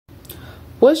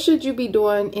What should you be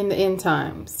doing in the end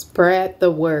times? Spread the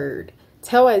word.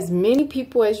 Tell as many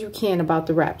people as you can about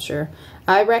the rapture.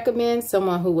 I recommend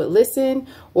someone who would listen,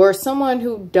 or someone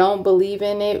who don't believe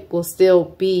in it will still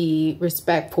be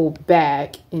respectful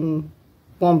back and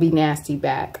won't be nasty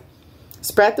back.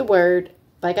 Spread the word,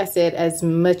 like I said, as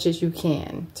much as you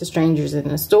can to strangers in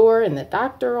the store, in the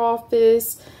doctor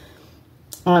office,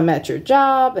 at your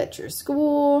job, at your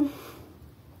school.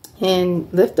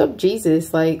 And lift up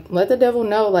Jesus. Like, let the devil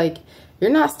know, like,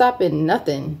 you're not stopping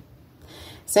nothing.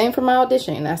 Same for my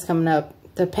audition that's coming up.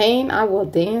 The pain I will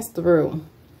dance through.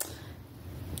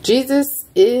 Jesus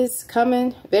is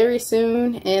coming very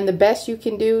soon, and the best you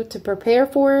can do to prepare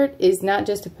for it is not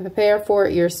just to prepare for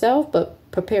it yourself, but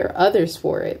prepare others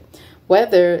for it,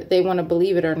 whether they want to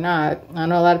believe it or not. I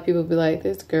know a lot of people be like,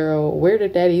 this girl, where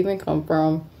did that even come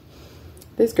from?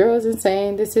 This girl is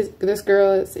insane. This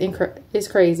girl is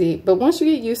crazy. But once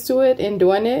you get used to it and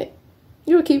doing it,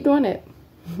 you'll keep doing it.